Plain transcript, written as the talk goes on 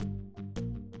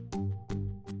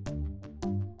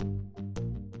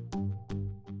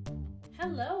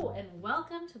Hello and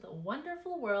welcome to the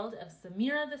wonderful world of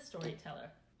Samira the Storyteller.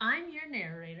 I'm your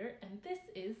narrator and this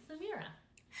is Samira.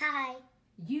 Hi.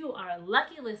 You are a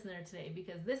lucky listener today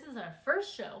because this is our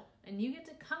first show and you get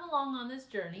to come along on this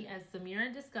journey as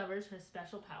Samira discovers her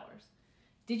special powers.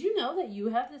 Did you know that you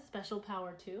have this special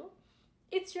power too?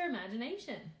 It's your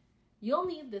imagination. You'll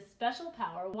need this special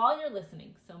power while you're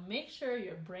listening, so make sure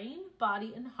your brain,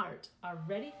 body, and heart are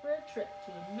ready for a trip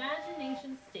to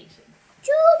Imagination Station.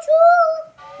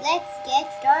 Choo-choo! Let's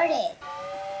get started.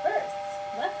 First,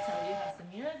 let's tell you how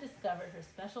Samira discovered her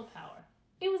special power.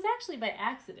 It was actually by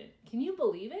accident. Can you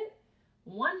believe it?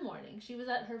 One morning, she was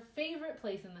at her favorite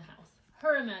place in the house,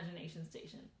 her imagination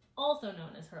station, also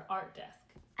known as her art desk.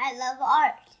 I love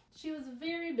art. She was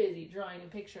very busy drawing a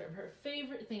picture of her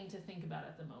favorite thing to think about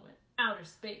at the moment, outer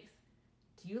space.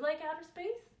 Do you like outer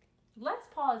space? Let's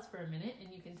pause for a minute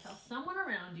and you can tell someone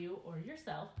around you or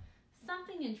yourself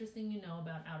something interesting you know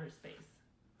about outer space.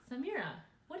 Samira,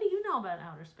 what do you know about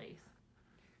outer space?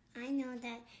 I know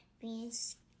that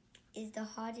Venus is the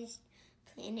hottest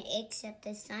planet, except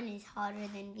the sun is hotter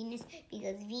than Venus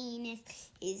because Venus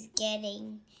is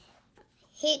getting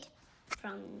hit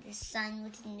from the sun,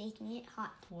 which is making it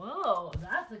hot. Whoa,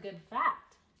 that's a good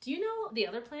fact. Do you know the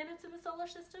other planets in the solar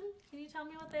system? Can you tell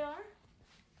me what they are?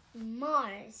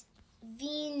 Mars,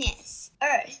 Venus,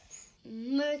 Earth,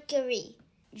 Mercury,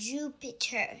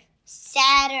 Jupiter,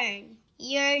 Saturn,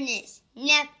 Uranus,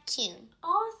 Neptune.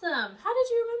 Awesome. How did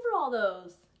you remember all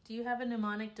those? Do you have a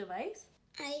mnemonic device?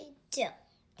 I do.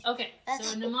 Okay,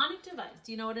 so a mnemonic device.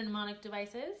 Do you know what a mnemonic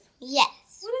device is? Yes.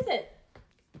 What is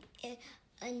it?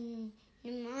 A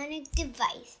mnemonic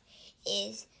device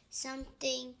is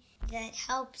something that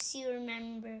helps you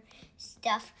remember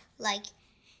stuff like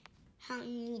how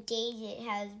many days it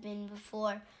has been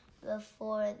before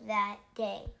that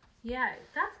day. Yeah,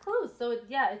 that's close. So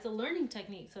it's a learning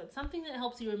technique. So it's something that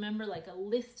helps you remember like a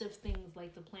list of things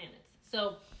like the planets.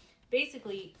 So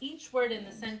basically each word in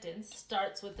the sentence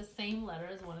starts with the same letter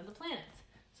as one of the planets.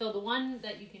 So the one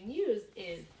that you can use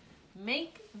is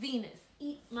make Venus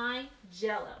eat my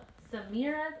jello.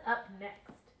 Samira's up next.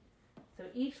 So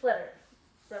each letter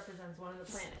represents one of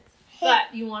the planets.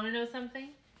 But you want to know something?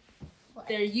 What?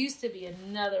 There used to be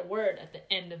another word at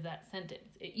the end of that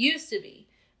sentence. It used to be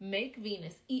make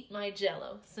Venus eat my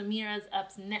jello. Samira's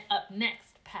up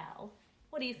next, pal.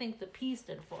 What do you think the P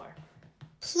stood for?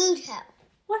 Pluto.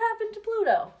 What happened to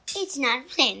Pluto? It's not a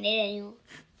planet anymore.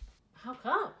 How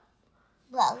come?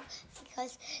 Well,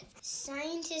 because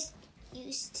scientists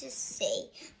used to say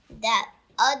that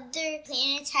other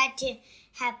planets had to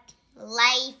have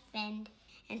life and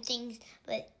things,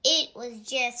 but it was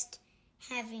just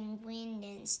having wind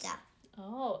and stuff.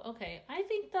 Oh, okay. I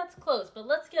think that's close, but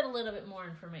let's get a little bit more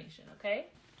information, okay?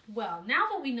 Well, now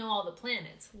that we know all the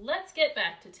planets, let's get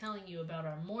back to telling you about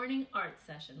our morning art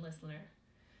session, listener.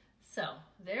 So,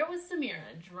 there was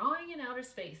Samira drawing an outer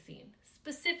space scene,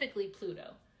 specifically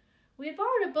Pluto. We had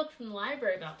borrowed a book from the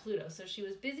library about Pluto, so she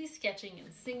was busy sketching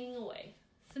and singing away.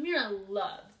 Samira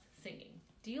loves singing.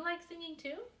 Do you like singing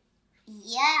too?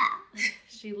 Yeah.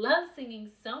 She loves singing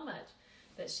so much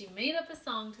that she made up a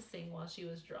song to sing while she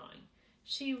was drawing.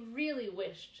 She really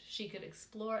wished she could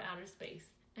explore outer space,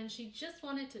 and she just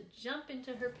wanted to jump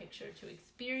into her picture to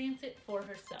experience it for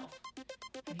herself.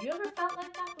 Have you ever felt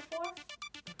like that before?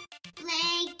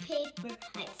 Blank paper,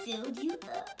 I filled you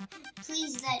up.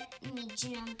 Please let me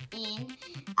jump in.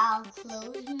 I'll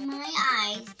close my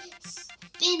eyes,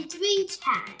 spin 3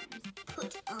 times,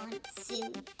 put on a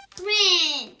silly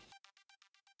grin.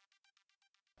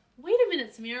 Wait a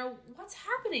minute, Samira. What's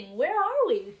happening? Where are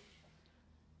we?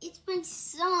 It's my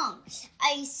song.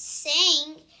 I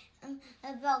sang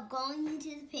about going into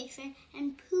the picture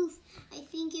and poof, I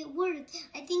think it worked.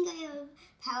 I think I have a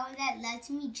power that lets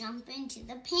me jump into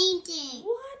the painting.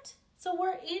 What? So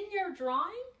we're in your drawing?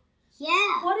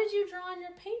 Yeah. What did you draw on your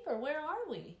paper? Where are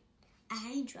we?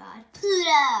 I drawed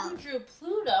Pluto. You drew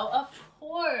Pluto, of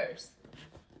course.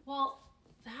 Well,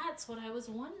 that's what I was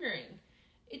wondering.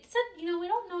 It said, we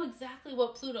don't know exactly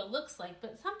what Pluto looks like,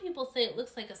 but some people say it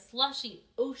looks like a slushy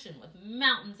ocean with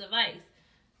mountains of ice.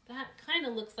 That kind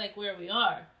of looks like where we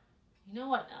are. You know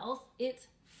what else? It's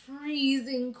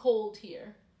freezing cold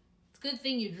here. It's a good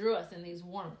thing you drew us in these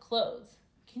warm clothes.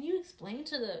 Can you explain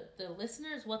to the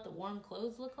listeners what the warm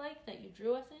clothes look like that you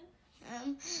drew us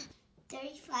in?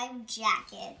 35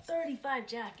 jackets. 35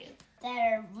 jackets. That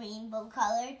are rainbow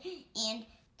colored and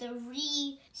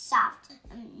 3 soft,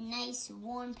 nice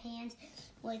warm pants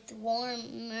with warmer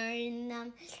in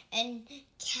them and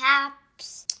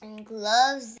caps and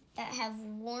gloves that have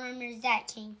warmers that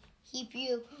can keep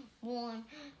you warm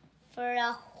for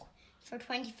a for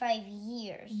 25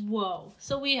 years. Whoa.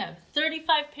 So we have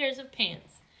 35 pairs of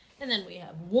pants. And then we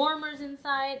have warmers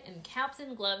inside and caps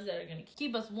and gloves that are going to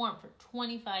keep us warm for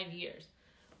 25 years.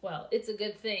 Well, it's a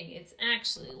good thing. It's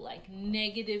actually like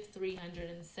negative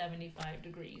 375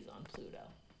 degrees on Pluto.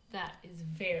 That is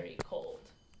very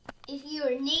cold. If you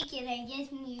were naked, I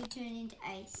guess you turn into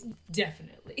ice.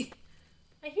 Definitely.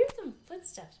 I hear some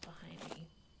footsteps behind me.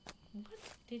 What?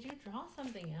 Did you draw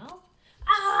something else?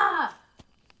 Ah!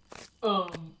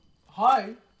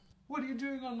 Hi. What are you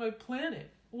doing on my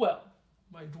planet? Well,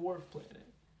 my dwarf planet.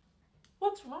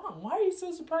 What's wrong? Why are you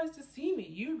so surprised to see me?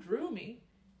 You drew me.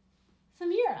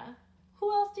 Samira,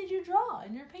 who else did you draw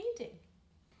in your painting?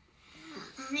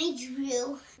 I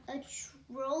drew a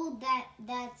troll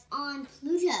that's on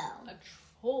Pluto. A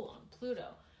troll on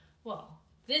Pluto. Well,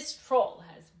 this troll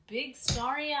has big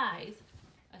starry eyes,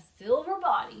 a silver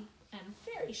body, and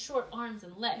very short arms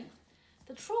and legs.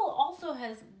 The troll also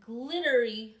has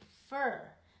glittery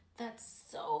fur that's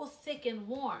so thick and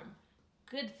warm.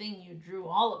 Good thing you drew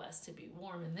all of us to be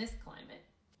warm in this climate.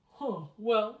 Huh.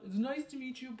 Well, it's nice to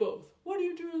meet you both. What are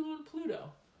you doing on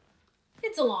Pluto?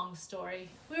 It's a long story.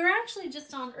 We were actually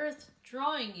just on Earth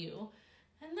drawing you,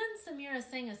 and then Samira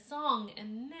sang a song,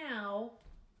 and now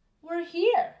we're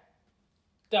here.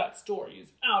 That story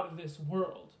is out of this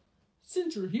world.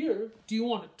 Since you're here, do you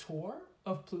want a tour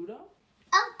of Pluto?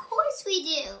 Of course we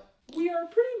do. We are a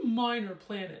pretty minor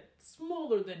planet,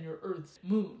 smaller than your Earth's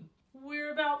moon.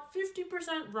 We're about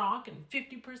 50% rock and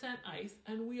 50% ice,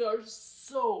 and we are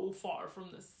so far from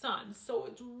the sun, so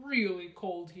it's really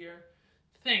cold here.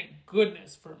 Thank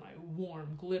goodness for my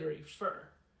warm, glittery fur.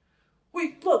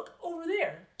 Wait, look, over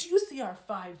there. Do you see our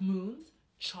 5 moons?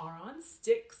 Charon,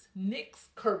 Styx, Nix,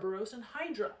 Kerberos, and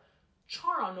Hydra.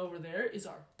 Charon over there is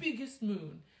our biggest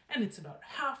moon, and it's about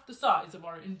half the size of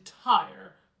our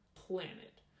entire planet.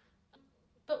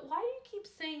 But why do you keep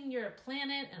saying you're a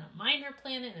planet and a minor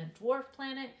planet and a dwarf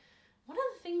planet? One of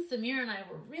the things Samira and I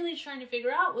were really trying to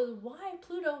figure out was why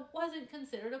Pluto wasn't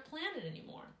considered a planet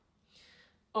anymore.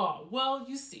 Oh, well,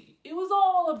 you see, it was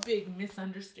all a big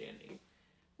misunderstanding.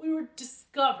 We were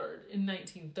discovered in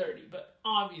 1930, but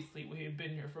obviously we had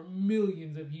been here for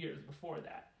millions of years before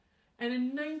that. And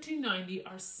in 1990,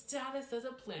 our status as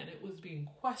a planet was being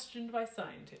questioned by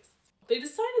scientists. They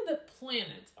decided that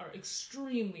planets are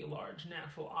extremely large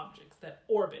natural objects that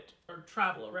orbit or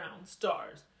travel around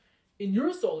stars. In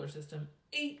your solar system,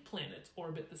 8 planets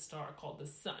orbit the star called the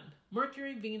Sun: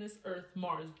 Mercury, Venus, Earth,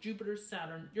 Mars, Jupiter,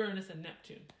 Saturn, Uranus, and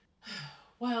Neptune.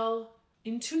 Well,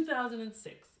 in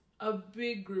 2006, a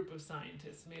big group of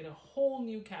scientists made a whole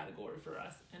new category for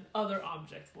us and other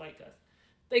objects like us.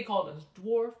 They called us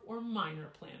dwarf or minor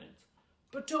planets.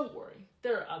 But don't worry,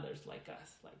 there are others like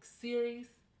us, like Ceres,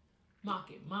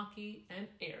 Makemake, and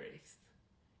Eris.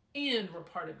 And we're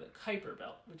part of the Kuiper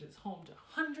Belt, which is home to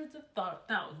hundreds of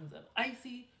thousands of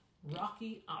icy,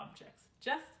 rocky objects,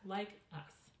 just like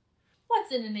us.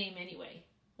 What's in a name anyway?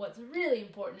 What's really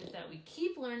important is that we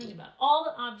keep learning about all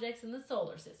the objects in the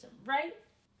solar system, right?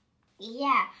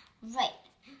 Yeah, right.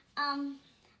 I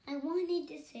wanted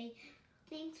to say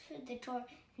thanks for the tour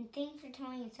and thanks for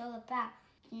telling us all about.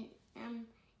 Do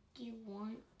you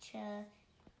want to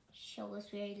show us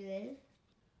where you live?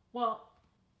 Well,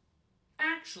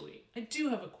 actually, I do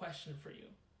have a question for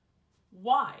you.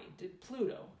 Why did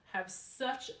Pluto have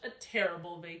such a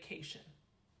terrible vacation?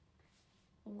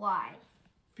 Why?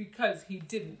 Because he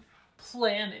didn't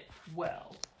plan it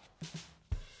well.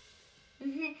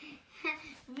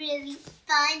 Really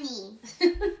funny.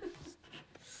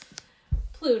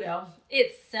 Pluto,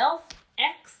 it's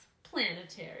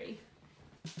self-explanatory.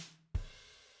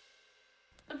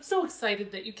 I'm so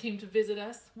excited that you came to visit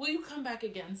us. Will you come back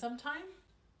again sometime?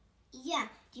 Yeah,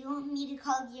 do you want me to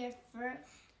color your fur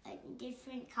a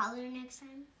different color next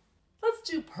time? Let's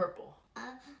do purple.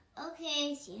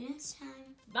 Okay, see you next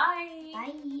time. Bye.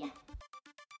 Bye.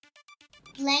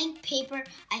 Blank paper,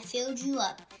 I filled you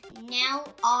up. Now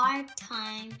our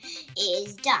time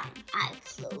is done. I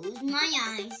close my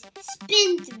eyes,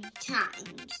 spin 3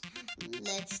 times.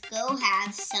 Let's go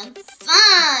have some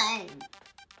fun.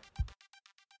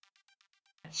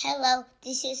 Hello,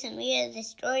 this is Samira the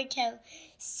Storyteller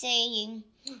saying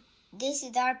this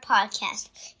is our podcast.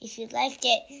 If you liked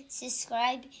it,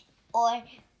 subscribe or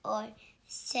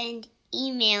send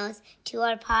emails to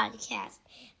our podcast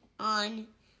on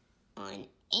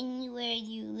anywhere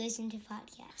you listen to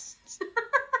podcasts.